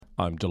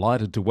I'm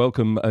delighted to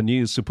welcome a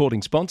new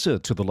supporting sponsor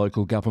to the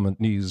Local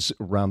Government News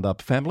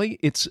Roundup family.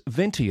 It's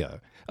Ventia,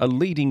 a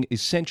leading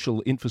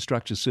essential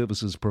infrastructure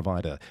services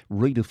provider,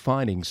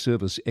 redefining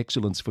service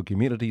excellence for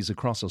communities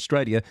across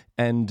Australia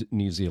and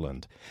New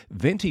Zealand.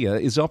 Ventia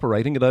is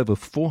operating at over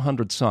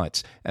 400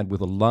 sites and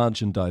with a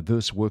large and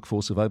diverse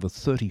workforce of over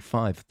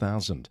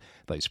 35,000.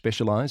 They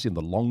specialise in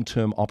the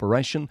long-term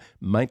operation,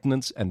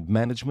 maintenance and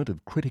management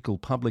of critical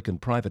public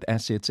and private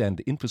assets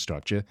and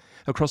infrastructure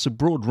across a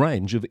broad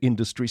range of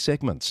industry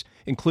segments,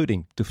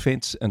 including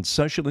defence and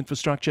social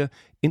infrastructure,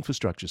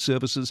 infrastructure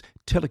services,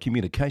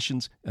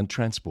 telecommunications and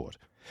transport.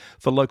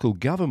 For local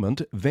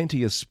government,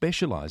 Ventia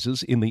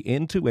specialises in the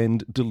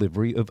end-to-end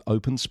delivery of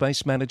open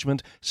space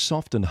management,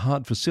 soft and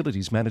hard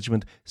facilities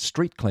management,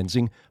 street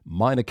cleansing,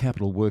 minor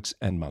capital works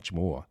and much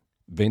more.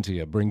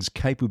 Ventia brings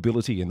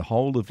capability in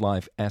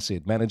whole-of-life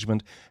asset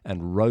management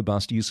and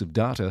robust use of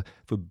data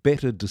for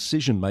better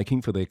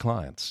decision-making for their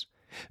clients.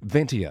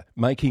 Ventia,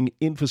 making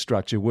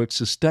infrastructure work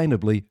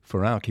sustainably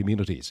for our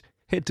communities.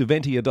 Head to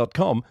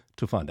ventia.com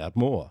to find out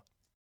more.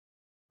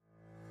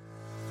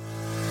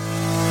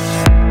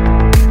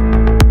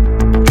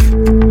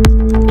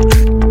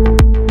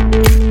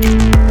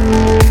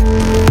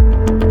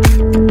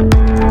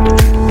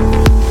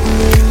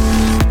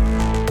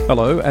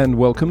 Hello and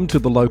welcome to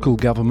the Local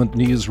Government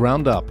News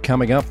Roundup.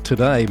 Coming up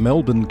today,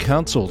 Melbourne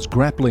councils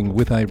grappling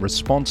with a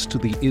response to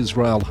the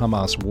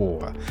Israel-Hamas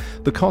war.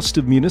 The cost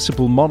of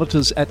municipal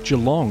monitors at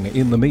Geelong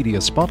in the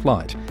media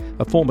spotlight.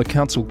 A former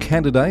council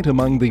candidate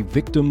among the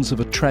victims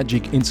of a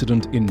tragic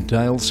incident in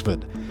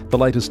Daylesford. The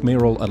latest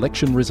mayoral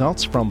election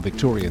results from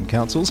Victorian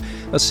councils.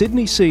 A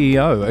Sydney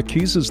CEO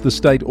accuses the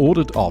State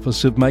Audit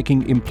Office of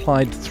making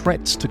implied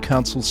threats to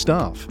council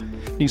staff.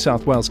 New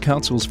South Wales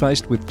councils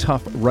faced with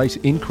tough rate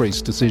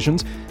increase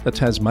decisions. A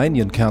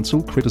Tasmanian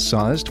council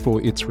criticised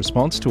for its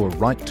response to a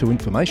right to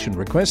information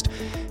request.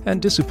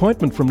 And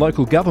disappointment from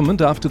local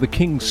government after the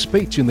King's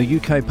speech in the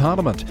UK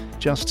Parliament.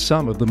 Just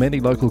some of the many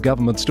local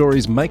government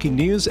stories making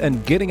news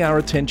and getting our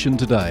attention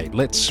today.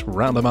 Let's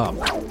round them up.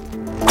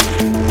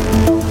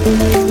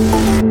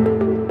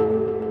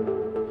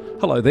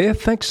 Hello there,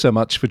 thanks so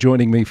much for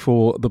joining me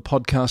for the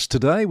podcast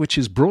today, which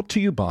is brought to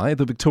you by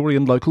the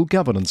Victorian Local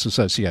Governance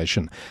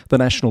Association, the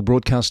national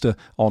broadcaster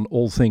on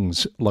all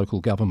things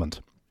local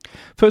government.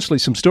 Firstly,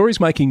 some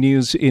stories making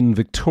news in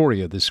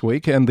Victoria this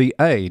week, and The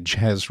Age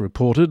has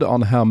reported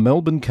on how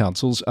Melbourne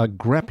councils are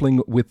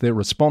grappling with their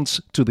response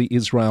to the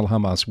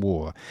Israel-Hamas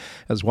war,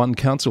 as one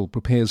council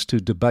prepares to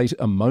debate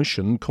a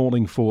motion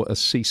calling for a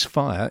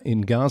ceasefire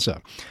in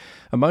Gaza.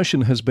 A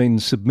motion has been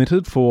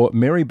submitted for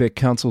Marybeck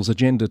Council's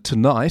agenda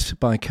tonight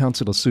by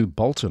Councillor Sue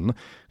Bolton,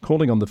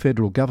 calling on the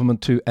federal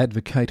government to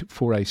advocate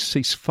for a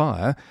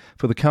ceasefire,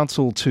 for the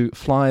council to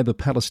fly the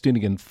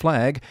Palestinian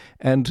flag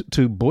and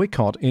to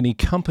boycott any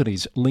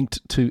companies linked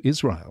to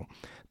Israel.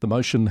 The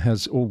motion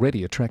has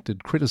already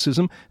attracted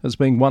criticism as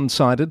being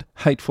one-sided,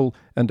 hateful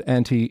and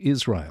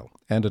anti-Israel,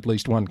 and at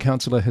least one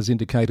councillor has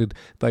indicated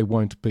they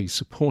won't be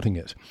supporting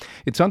it.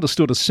 It's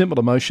understood a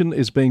similar motion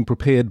is being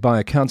prepared by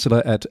a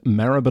councillor at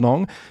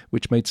Maribyrnong,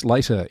 which meets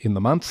later in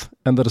the month,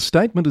 and that a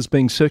statement is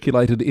being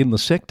circulated in the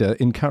sector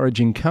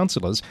encouraging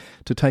councillors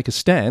to take a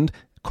stand,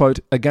 quote,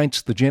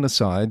 against the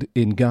genocide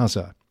in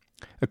Gaza.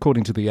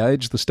 According to The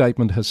Age, the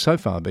statement has so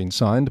far been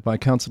signed by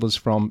councillors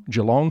from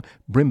Geelong,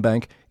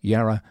 Brimbank,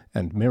 Yarra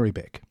and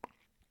Marybeck.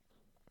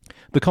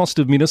 The cost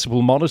of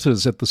municipal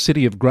monitors at the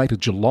City of Greater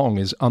Geelong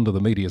is under the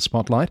media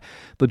spotlight.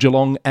 The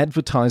Geelong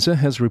Advertiser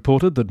has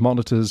reported that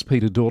monitors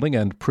Peter Dorling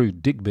and Prue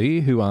Digby,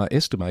 who are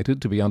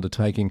estimated to be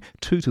undertaking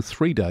 2 to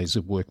 3 days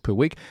of work per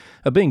week,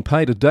 are being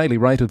paid a daily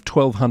rate of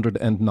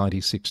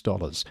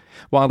 $1,296.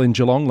 While in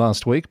Geelong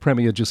last week,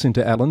 Premier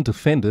Jacinta Allen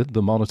defended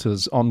the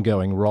monitors'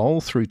 ongoing role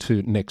through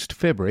to next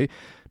February,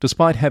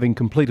 despite having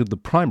completed the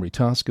primary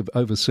task of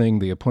overseeing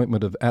the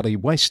appointment of Ali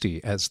Wasty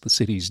as the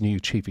city's new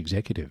chief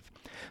executive.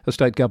 A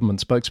state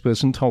government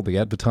spokesperson told the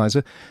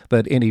Advertiser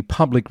that any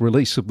public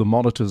release of the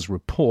monitors'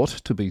 report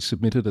to be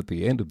submitted at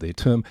the end of their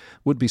term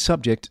would be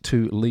subject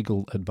to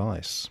legal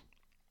advice.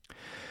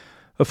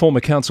 A former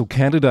council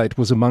candidate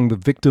was among the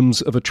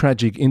victims of a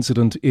tragic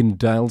incident in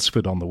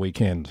Daylesford on the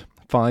weekend.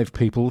 5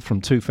 people from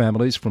 2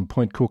 families from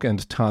Point Cook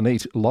and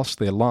Tarneet lost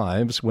their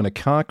lives when a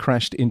car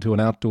crashed into an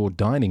outdoor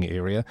dining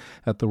area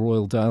at the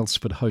Royal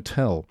Daylesford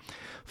Hotel.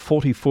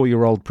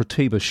 44-year-old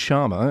Pratibha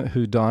Sharma,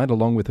 who died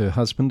along with her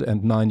husband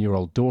and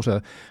 9-year-old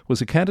daughter,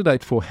 was a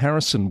candidate for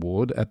Harrison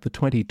Ward at the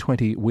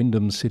 2020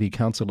 Wyndham City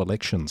Council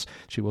elections.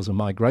 She was a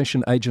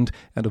migration agent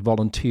and a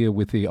volunteer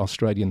with the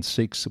Australian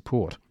Sikh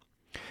Support.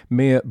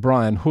 Mayor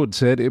Brian Hood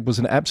said it was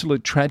an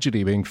absolute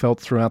tragedy being felt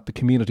throughout the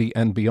community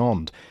and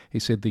beyond. He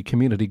said the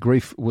community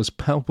grief was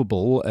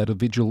palpable at a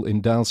vigil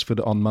in Daylesford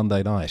on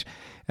Monday night,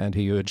 and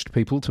he urged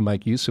people to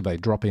make use of a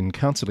drop-in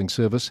counselling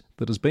service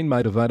that has been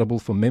made available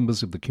for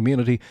members of the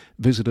community,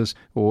 visitors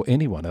or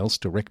anyone else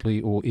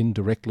directly or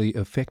indirectly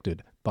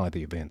affected by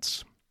the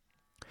events.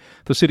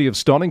 The City of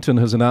Stonington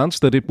has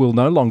announced that it will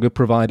no longer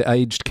provide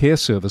aged care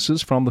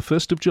services from the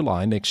 1st of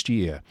July next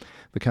year.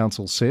 The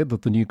council said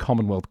that the new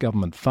Commonwealth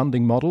Government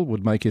funding model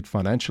would make it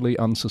financially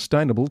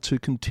unsustainable to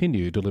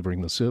continue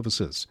delivering the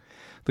services.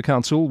 The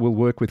council will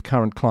work with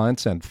current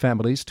clients and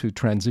families to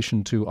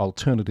transition to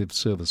alternative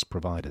service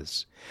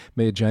providers.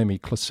 Mayor Jamie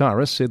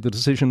Classaris said the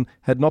decision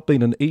had not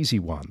been an easy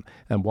one,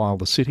 and while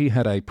the city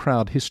had a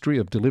proud history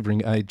of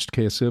delivering aged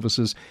care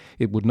services,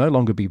 it would no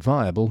longer be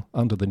viable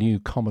under the new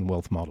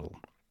Commonwealth model.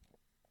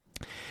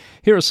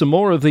 Here are some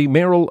more of the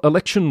mayoral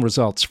election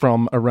results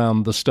from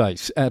around the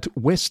state. At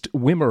West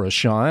Wimmera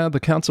Shire,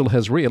 the council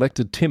has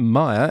re-elected Tim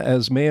Meyer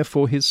as mayor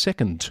for his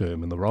second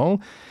term in the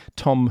role.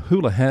 Tom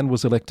Houlihan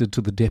was elected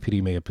to the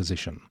deputy mayor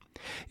position.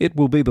 It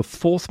will be the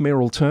fourth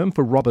mayoral term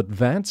for Robert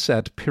Vance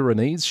at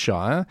Pyrenees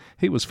Shire.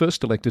 He was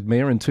first elected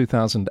mayor in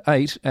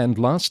 2008 and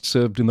last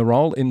served in the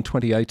role in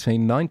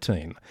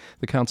 2018-19.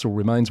 The council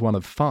remains one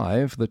of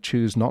 5 that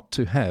choose not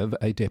to have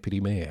a deputy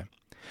mayor.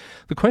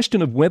 The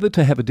question of whether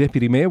to have a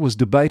deputy mayor was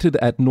debated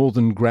at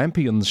Northern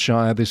Grampians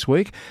Shire this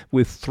week,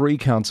 with 3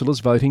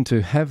 councillors voting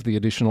to have the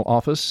additional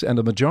office and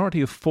a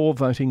majority of 4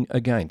 voting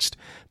against.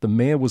 The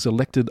mayor was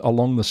elected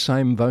along the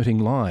same voting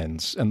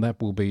lines, and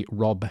that will be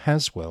Rob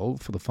Haswell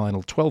for the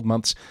final 12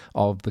 months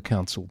of the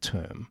council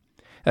term.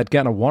 At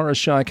Gannawarra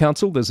Shire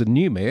Council, there's a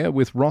new mayor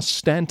with Ross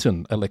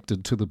Stanton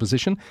elected to the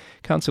position.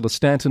 Councillor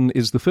Stanton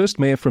is the first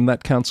mayor from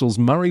that council's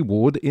Murray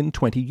ward in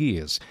 20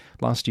 years.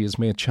 Last year's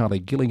Mayor Charlie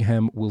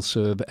Gillingham will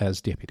serve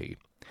as deputy.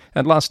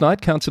 And last night,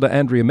 Councillor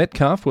Andrea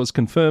Metcalf was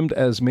confirmed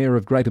as Mayor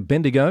of Greater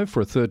Bendigo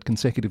for a 3rd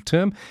consecutive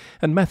term,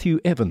 and Matthew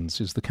Evans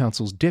is the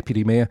council's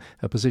deputy mayor,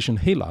 a position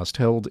he last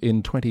held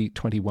in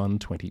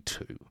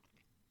 2021-22.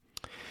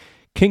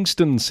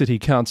 Kingston City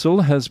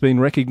Council has been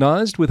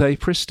recognised with a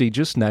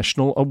prestigious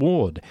national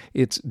award.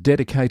 Its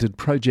dedicated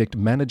project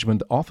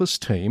management office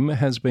team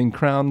has been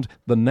crowned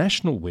the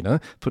national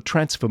winner for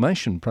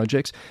transformation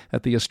projects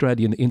at the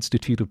Australian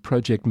Institute of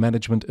Project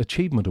Management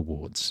Achievement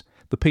Awards.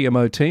 The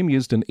PMO team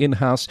used an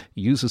in-house,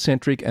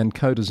 user-centric and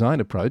co-design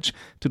approach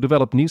to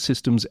develop new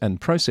systems and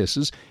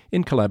processes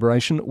in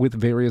collaboration with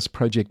various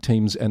project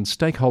teams and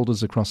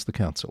stakeholders across the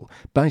council,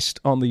 based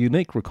on the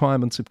unique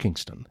requirements of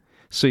Kingston.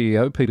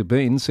 CEO Peter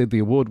Bean said the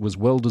award was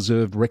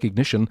well-deserved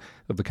recognition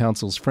of the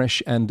council's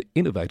fresh and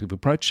innovative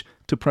approach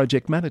to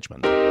project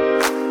management.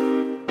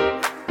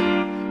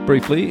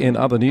 Briefly, in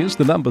other news,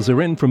 the numbers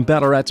are in from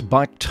Ballarat's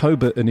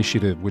Biketober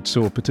initiative, which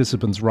saw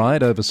participants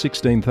ride over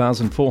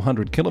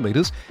 16,400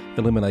 kilometres,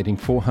 eliminating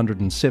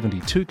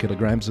 472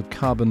 kilograms of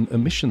carbon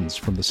emissions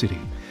from the city.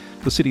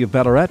 The City of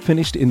Ballarat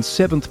finished in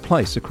 7th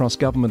place across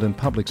government and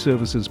public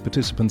services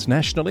participants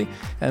nationally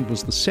and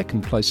was the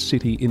 2nd place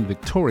city in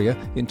Victoria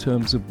in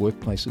terms of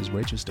workplaces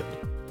registered.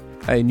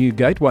 A new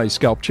gateway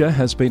sculpture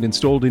has been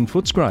installed in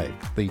Footscray.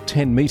 The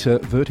 10-metre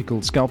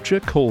vertical sculpture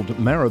called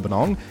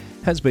Maribyrnong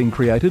has been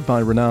created by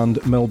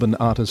renowned Melbourne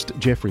artist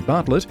Geoffrey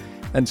Bartlett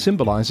and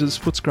symbolises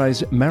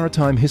Footscray's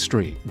maritime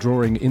history,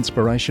 drawing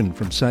inspiration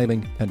from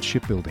sailing and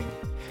shipbuilding.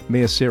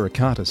 Mayor Sarah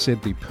Carter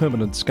said the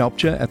permanent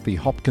sculpture at the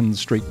Hopkins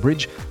Street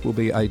Bridge will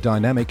be a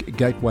dynamic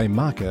gateway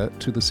marker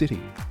to the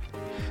city.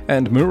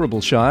 And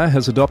Moorabool Shire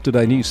has adopted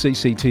a new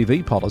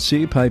CCTV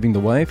policy, paving the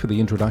way for the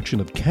introduction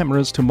of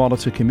cameras to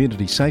monitor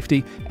community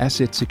safety,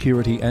 asset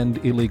security and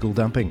illegal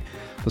dumping.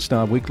 The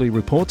Star Weekly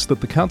reports that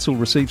the council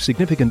received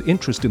significant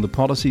interest in the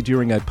policy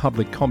during a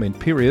public comment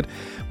period,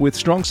 with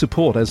strong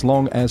support as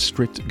long as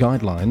strict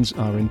guidelines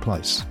are in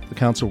place. The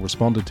council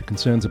responded to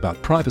concerns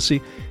about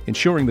privacy,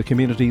 ensuring the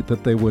community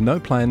that there were no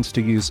plans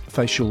to use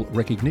facial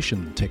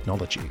recognition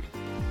technology.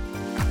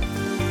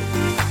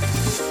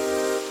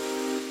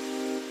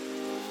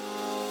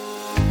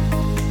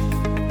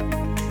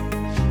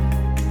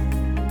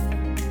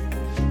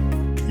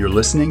 You're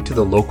listening to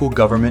the Local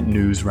Government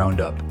News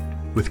Roundup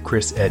with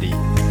Chris Eddy.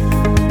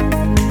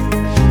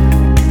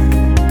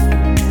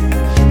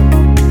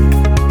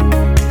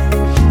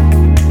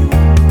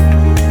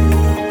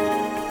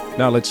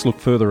 Now let's look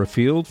further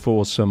afield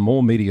for some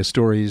more media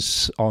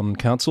stories on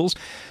councils.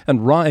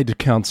 And Ryde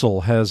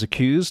Council has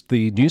accused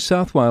the New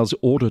South Wales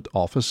Audit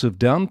Office of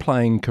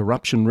downplaying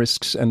corruption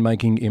risks and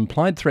making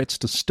implied threats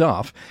to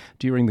staff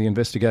during the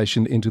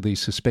investigation into the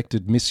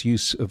suspected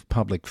misuse of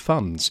public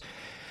funds.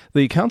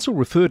 The council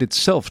referred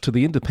itself to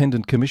the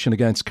Independent Commission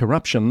Against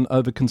Corruption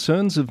over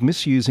concerns of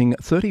misusing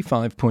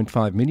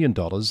 $35.5 million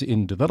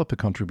in developer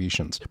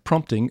contributions,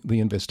 prompting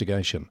the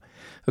investigation.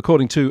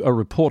 According to a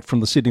report from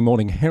the Sydney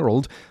Morning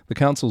Herald, the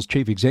council's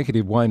chief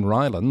executive, Wayne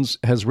Rylands,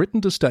 has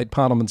written to State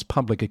Parliament's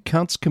Public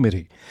Accounts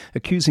Committee,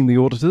 accusing the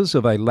auditors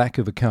of a lack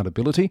of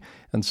accountability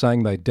and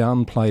saying they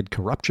downplayed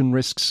corruption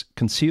risks,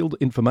 concealed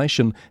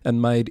information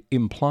and made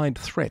implied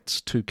threats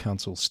to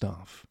council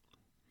staff.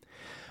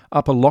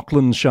 Upper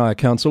Lachlan Shire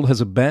Council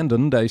has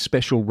abandoned a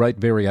special rate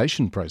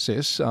variation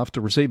process after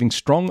receiving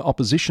strong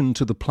opposition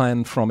to the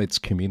plan from its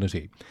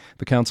community.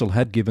 The council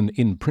had given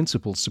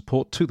in-principle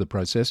support to the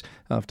process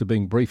after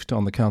being briefed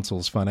on the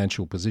council's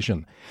financial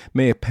position.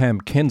 Mayor Pam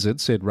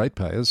Kensett said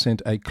ratepayers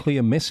sent a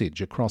clear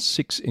message across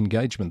 6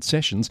 engagement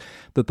sessions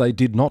that they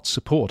did not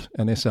support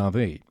an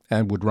SRV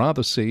and would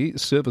rather see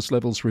service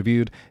levels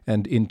reviewed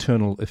and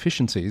internal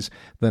efficiencies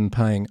than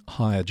paying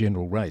higher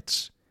general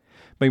rates.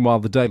 Meanwhile,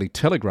 the Daily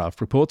Telegraph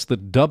reports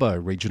that Dubbo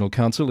Regional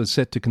Council is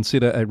set to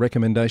consider a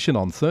recommendation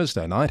on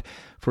Thursday night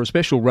for a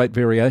special rate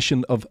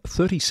variation of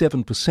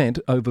 37%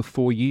 over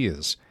 4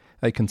 years.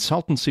 A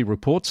consultancy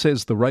report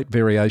says the rate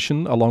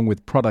variation, along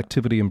with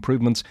productivity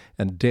improvements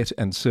and debt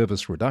and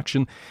service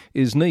reduction,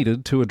 is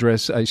needed to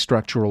address a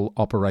structural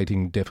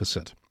operating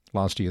deficit.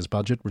 Last year's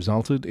budget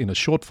resulted in a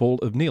shortfall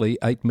of nearly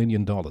 $8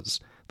 million.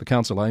 The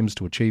council aims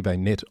to achieve a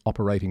net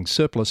operating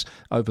surplus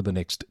over the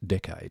next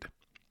decade.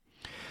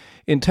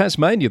 In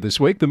Tasmania this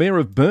week, the Mayor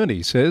of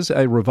Burnie says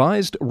a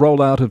revised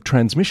rollout of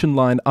transmission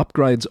line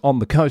upgrades on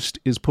the coast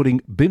is putting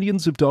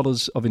billions of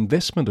dollars of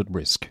investment at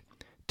risk.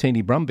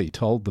 Teeny Brumby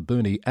told the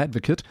Burnie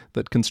Advocate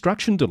that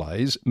construction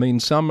delays mean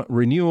some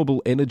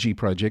renewable energy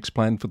projects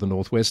planned for the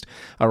northwest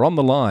are on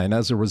the line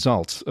as a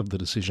result of the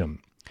decision.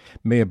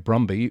 Mayor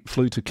Brumby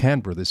flew to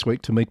Canberra this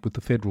week to meet with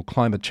the Federal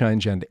Climate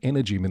Change and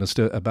Energy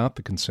Minister about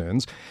the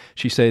concerns.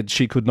 She said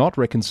she could not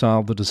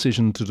reconcile the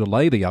decision to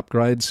delay the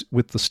upgrades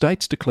with the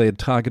state's declared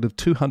target of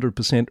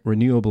 200%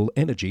 renewable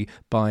energy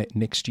by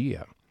next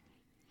year.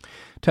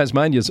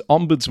 Tasmania's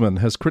Ombudsman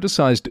has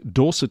criticised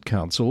Dorset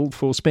Council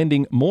for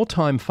spending more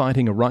time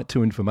fighting a right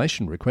to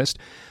information request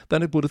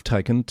than it would have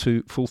taken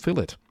to fulfil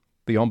it.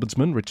 The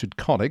Ombudsman, Richard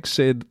Connick,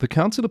 said the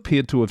council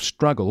appeared to have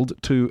struggled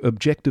to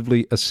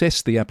objectively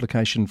assess the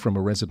application from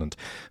a resident,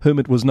 whom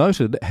it was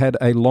noted had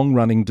a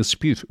long-running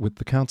dispute with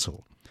the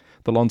council.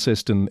 The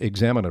Launceston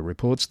Examiner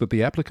reports that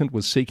the applicant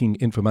was seeking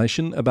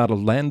information about a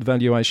land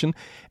valuation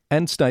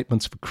and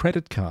statements for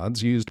credit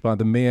cards used by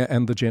the Mayor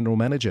and the General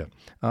Manager.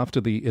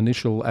 After the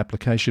initial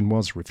application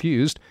was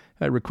refused,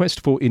 a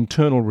request for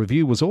internal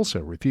review was also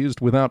refused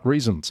without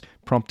reasons,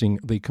 prompting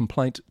the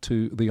complaint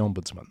to the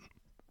Ombudsman.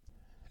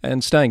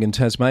 And staying in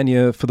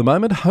Tasmania for the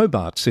moment,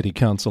 Hobart City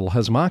Council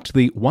has marked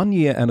the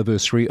 1-year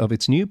anniversary of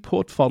its new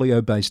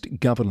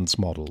portfolio-based governance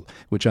model,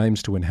 which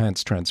aims to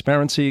enhance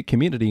transparency,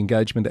 community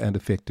engagement and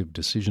effective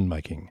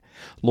decision-making.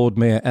 Lord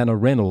Mayor Anna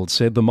Reynolds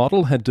said the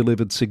model had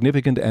delivered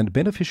significant and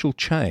beneficial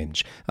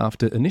change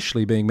after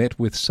initially being met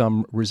with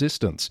some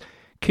resistance.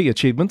 Key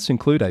achievements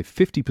include a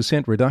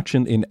 50%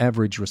 reduction in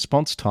average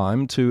response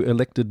time to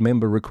elected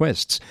member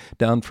requests,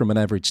 down from an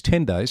average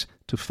 10 days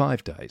to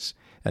 5 days.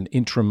 An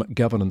interim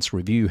governance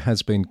review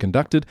has been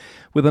conducted,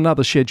 with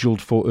another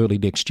scheduled for early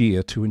next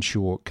year to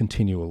ensure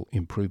continual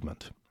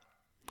improvement.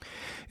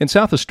 In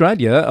South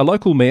Australia, a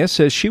local mayor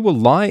says she will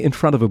lie in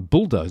front of a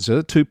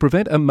bulldozer to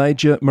prevent a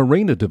major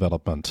marina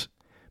development.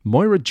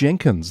 Moira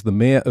Jenkins, the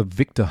mayor of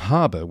Victor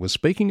Harbour, was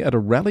speaking at a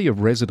rally of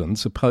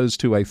residents opposed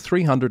to a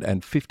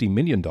 $350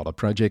 million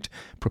project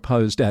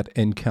proposed at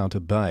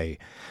Encounter Bay.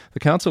 The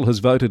council has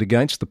voted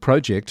against the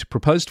project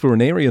proposed for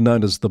an area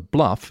known as the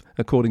Bluff,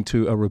 according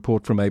to a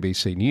report from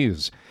ABC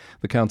News.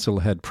 The council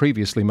had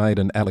previously made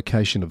an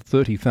allocation of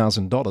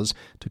 $30,000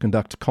 to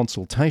conduct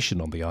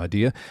consultation on the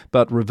idea,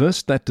 but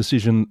reversed that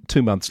decision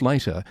 2 months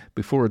later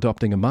before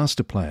adopting a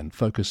master plan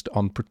focused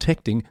on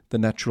protecting the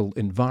natural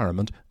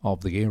environment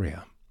of the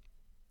area.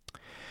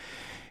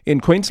 In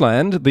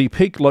Queensland, the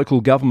peak local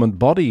government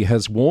body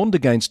has warned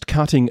against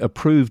cutting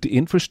approved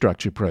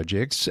infrastructure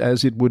projects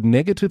as it would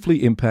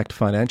negatively impact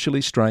financially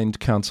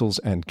strained councils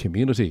and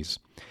communities.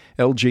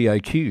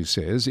 LGAQ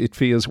says it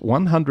fears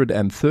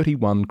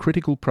 131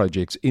 critical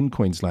projects in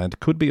Queensland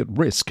could be at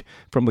risk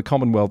from the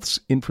Commonwealth's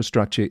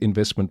Infrastructure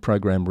Investment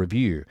Program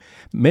review,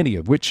 many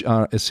of which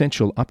are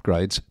essential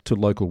upgrades to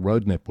local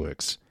road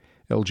networks.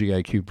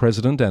 LGAQ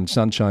President and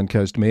Sunshine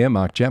Coast Mayor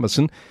Mark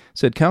Jamieson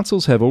said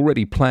councils have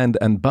already planned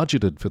and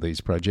budgeted for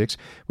these projects,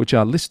 which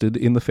are listed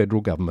in the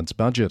federal government's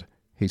budget.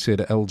 He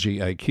said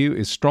LGAQ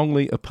is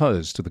strongly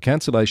opposed to the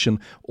cancellation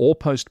or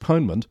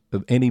postponement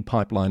of any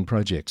pipeline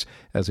projects,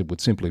 as it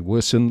would simply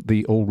worsen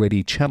the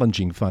already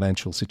challenging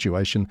financial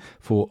situation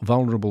for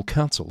vulnerable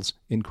councils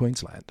in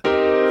Queensland.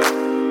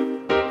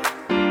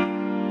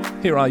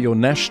 Here are your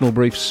national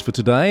briefs for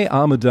today.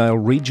 Armidale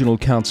Regional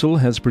Council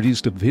has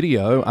produced a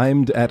video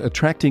aimed at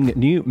attracting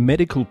new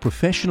medical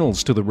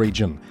professionals to the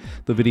region.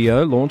 The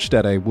video, launched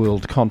at a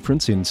World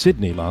Conference in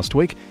Sydney last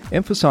week,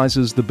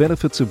 emphasises the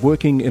benefits of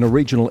working in a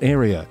regional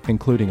area,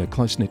 including a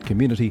close-knit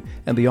community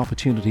and the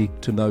opportunity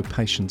to know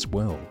patients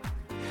well.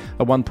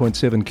 A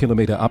 1.7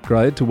 kilometre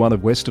upgrade to one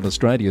of Western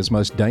Australia's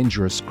most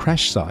dangerous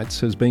crash sites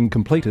has been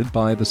completed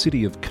by the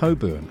City of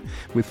Coburn,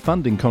 with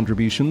funding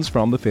contributions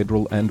from the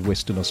federal and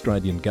Western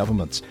Australian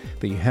governments.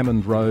 The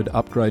Hammond Road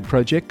upgrade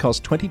project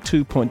cost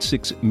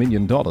 $22.6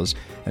 million,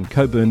 and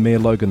Coburn Mayor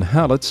Logan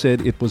Howlett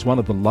said it was one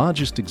of the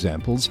largest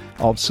examples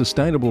of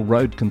sustainable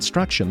road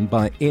construction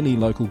by any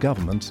local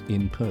government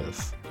in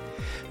Perth.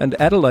 And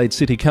Adelaide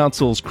City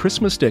Council's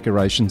Christmas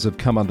decorations have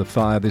come under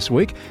fire this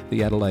week.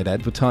 The Adelaide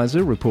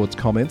Advertiser reports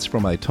comments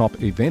from a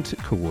top event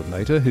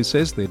coordinator who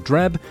says they're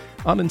drab,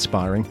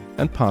 uninspiring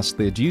and past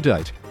their due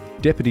date.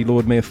 Deputy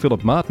Lord Mayor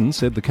Philip Martin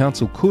said the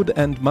council could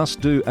and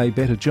must do a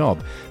better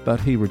job, but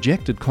he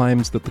rejected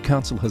claims that the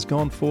council has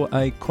gone for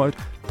a, quote,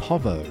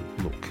 povo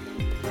look.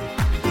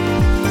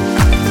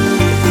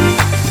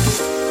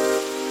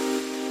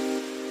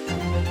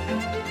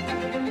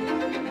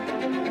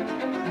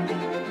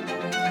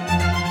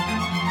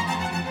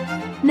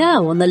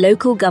 Now on the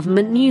Local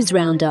Government News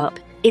Roundup,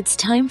 it's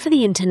time for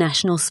the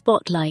International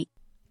Spotlight.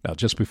 Now,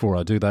 just before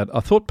I do that,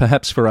 I thought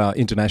perhaps for our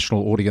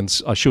international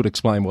audience I should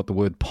explain what the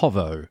word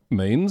povo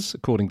means.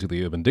 According to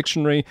the Urban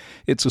Dictionary,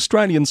 it's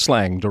Australian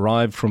slang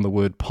derived from the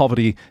word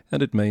poverty,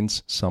 and it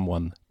means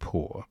someone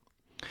poor.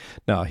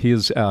 Now,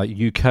 here's our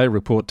UK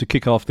report to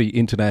kick off the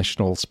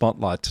international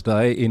spotlight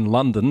today. In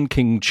London,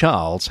 King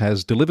Charles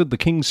has delivered the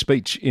King's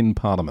Speech in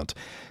Parliament,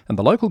 and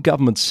the local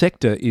government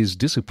sector is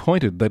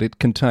disappointed that it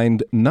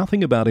contained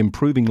nothing about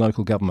improving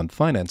local government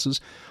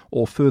finances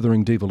or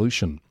furthering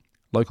devolution.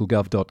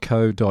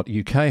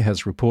 Localgov.co.uk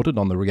has reported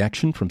on the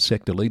reaction from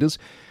sector leaders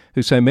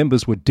who say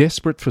members were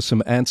desperate for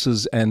some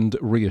answers and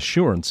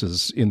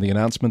reassurances in the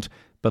announcement,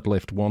 but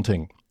left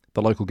wanting.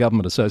 The Local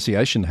Government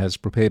Association has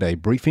prepared a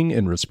briefing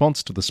in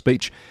response to the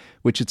speech,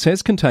 which it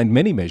says contained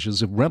many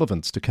measures of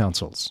relevance to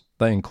councils.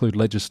 They include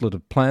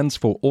legislative plans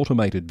for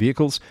automated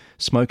vehicles,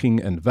 smoking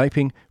and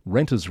vaping,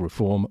 renters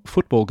reform,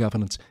 football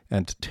governance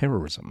and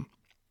terrorism.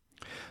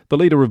 The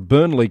leader of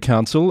Burnley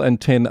Council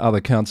and 10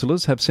 other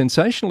councillors have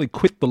sensationally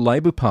quit the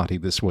Labor Party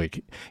this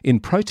week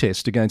in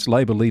protest against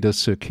Labor leader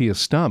Sir Keir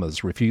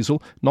Starmer's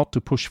refusal not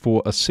to push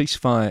for a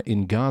ceasefire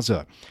in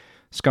Gaza.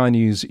 Sky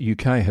News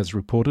UK has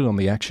reported on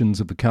the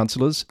actions of the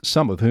councillors,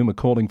 some of whom are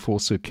calling for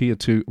Sir Keir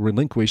to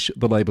relinquish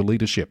the Labor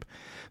leadership.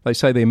 They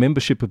say their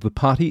membership of the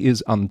party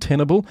is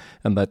untenable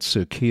and that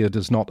Sir Keir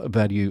does not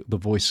value the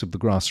voice of the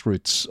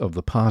grassroots of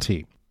the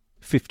party.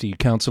 50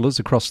 councillors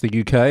across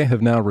the UK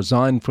have now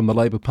resigned from the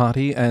Labor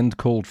Party and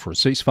called for a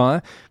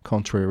ceasefire,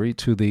 contrary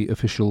to the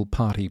official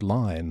party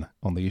line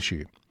on the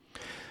issue.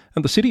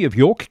 And the City of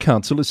York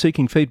Council is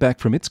seeking feedback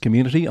from its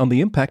community on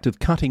the impact of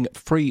cutting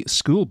free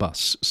school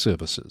bus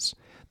services.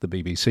 The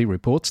BBC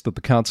reports that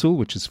the council,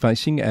 which is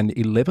facing an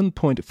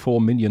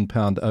 £11.4 million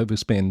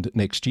overspend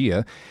next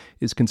year,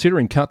 is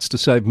considering cuts to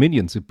save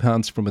millions of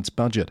pounds from its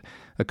budget.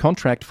 A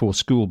contract for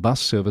school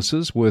bus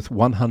services worth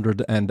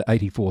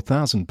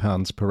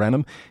 £184,000 per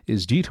annum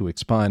is due to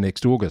expire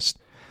next August.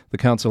 The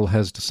council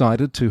has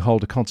decided to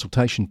hold a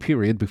consultation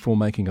period before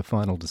making a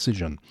final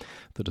decision.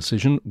 The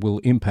decision will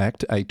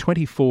impact a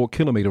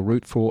 24-kilometre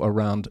route for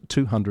around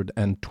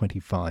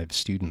 225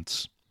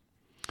 students.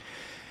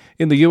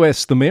 In the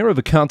US, the mayor of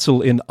a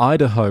council in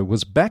Idaho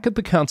was back at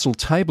the council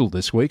table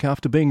this week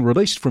after being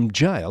released from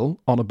jail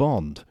on a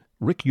bond.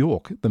 Rick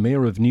York, the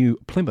mayor of New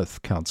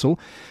Plymouth Council,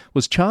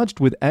 was charged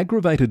with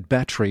aggravated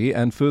battery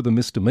and further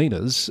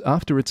misdemeanours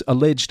after it's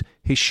alleged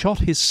he shot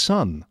his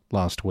son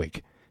last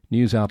week.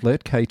 News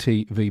outlet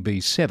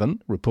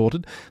KTVB7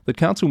 reported that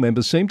council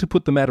members seemed to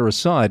put the matter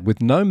aside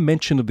with no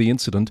mention of the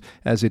incident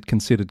as it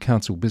considered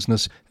council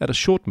business at a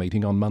short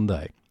meeting on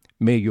Monday.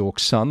 Mayor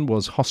York's son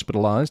was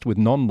hospitalised with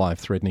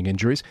non-life-threatening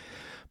injuries.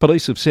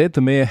 Police have said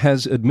the mayor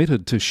has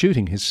admitted to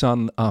shooting his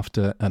son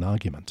after an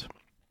argument.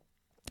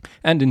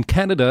 And in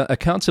Canada, a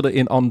councillor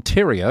in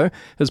Ontario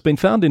has been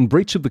found in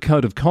breach of the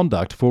Code of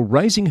Conduct for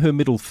raising her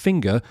middle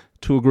finger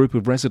to a group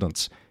of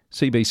residents.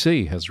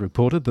 CBC has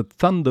reported that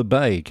Thunder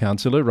Bay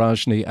councillor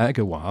Rajni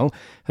Agarwal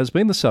has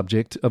been the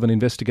subject of an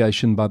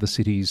investigation by the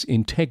city's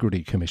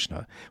Integrity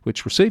Commissioner,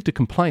 which received a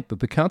complaint that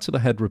the councillor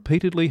had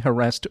repeatedly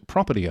harassed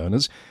property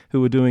owners who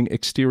were doing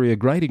exterior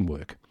grading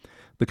work.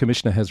 The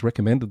Commissioner has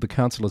recommended the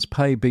councillor's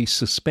pay be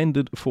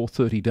suspended for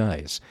 30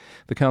 days.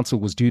 The council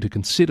was due to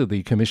consider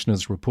the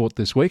Commissioner's report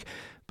this week,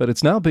 but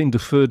it's now been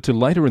deferred to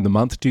later in the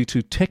month due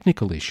to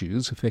technical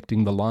issues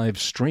affecting the live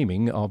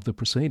streaming of the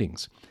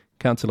proceedings.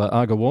 Councillor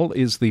Agarwal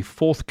is the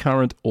fourth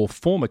current or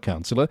former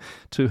councillor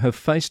to have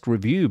faced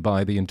review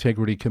by the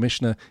Integrity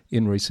Commissioner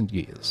in recent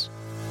years.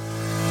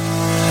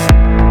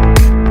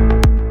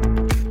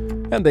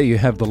 And there you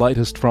have the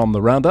latest from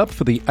the Roundup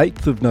for the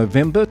 8th of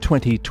November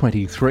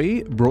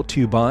 2023, brought to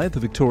you by the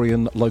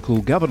Victorian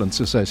Local Governance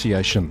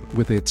Association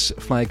with its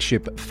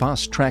flagship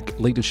Fast Track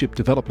Leadership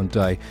Development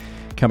Day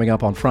coming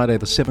up on Friday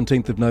the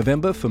 17th of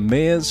November for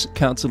mayors,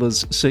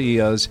 councillors,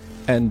 CEOs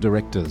and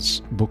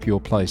directors. Book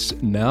your place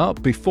now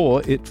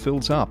before it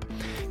fills up.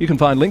 You can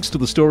find links to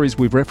the stories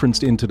we've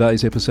referenced in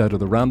today's episode of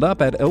The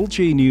Roundup at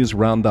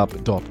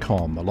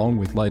lgnewsroundup.com, along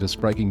with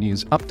latest breaking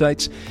news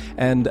updates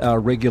and our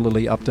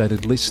regularly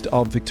updated list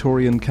of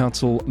Victorian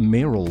Council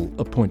mayoral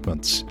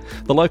appointments.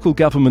 The Local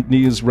Government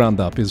News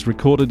Roundup is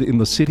recorded in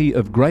the city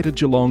of Greater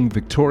Geelong,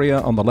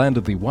 Victoria, on the land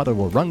of the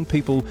Wadawurrung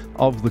people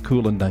of the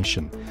Kulin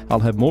Nation. I'll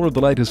have more of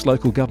the latest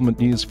local government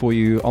news for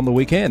you on the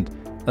weekend.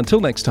 Until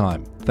next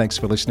time, thanks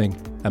for listening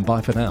and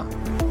bye for now.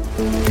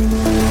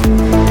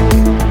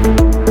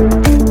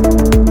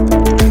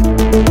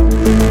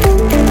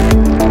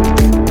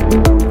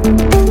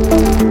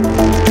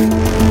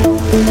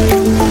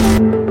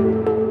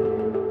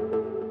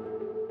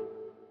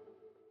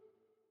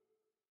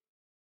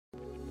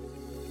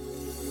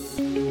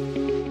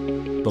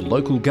 The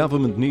Local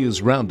Government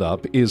News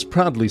Roundup is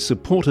proudly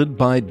supported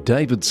by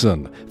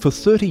Davidson. For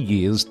 30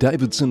 years,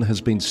 Davidson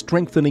has been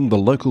strengthening the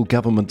local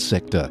government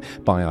sector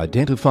by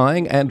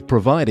identifying and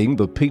providing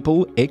the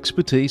people,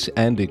 expertise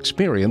and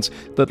experience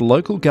that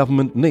local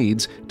government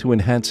needs to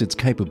enhance its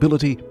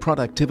capability,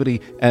 productivity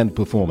and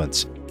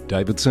performance.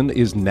 Davidson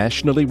is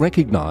nationally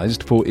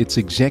recognised for its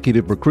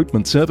executive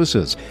recruitment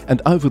services and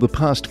over the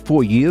past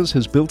 4 years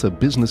has built a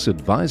business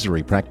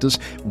advisory practice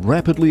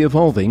rapidly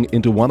evolving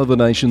into one of the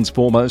nation's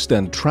foremost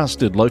and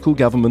trusted local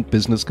government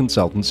business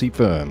consultancy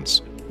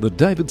firms. The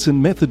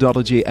Davidson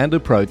methodology and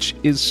approach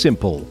is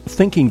simple,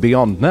 thinking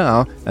beyond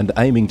now and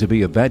aiming to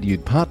be a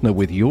valued partner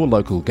with your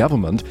local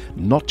government,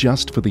 not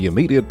just for the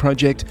immediate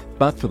project,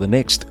 but for the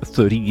next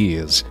 30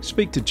 years.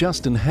 Speak to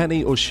Justin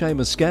Hannay or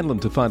Seamus Scanlon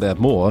to find out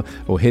more,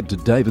 or head to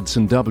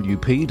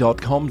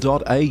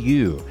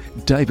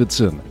davidsonwp.com.au.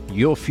 Davidson,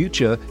 your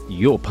future,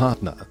 your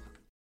partner.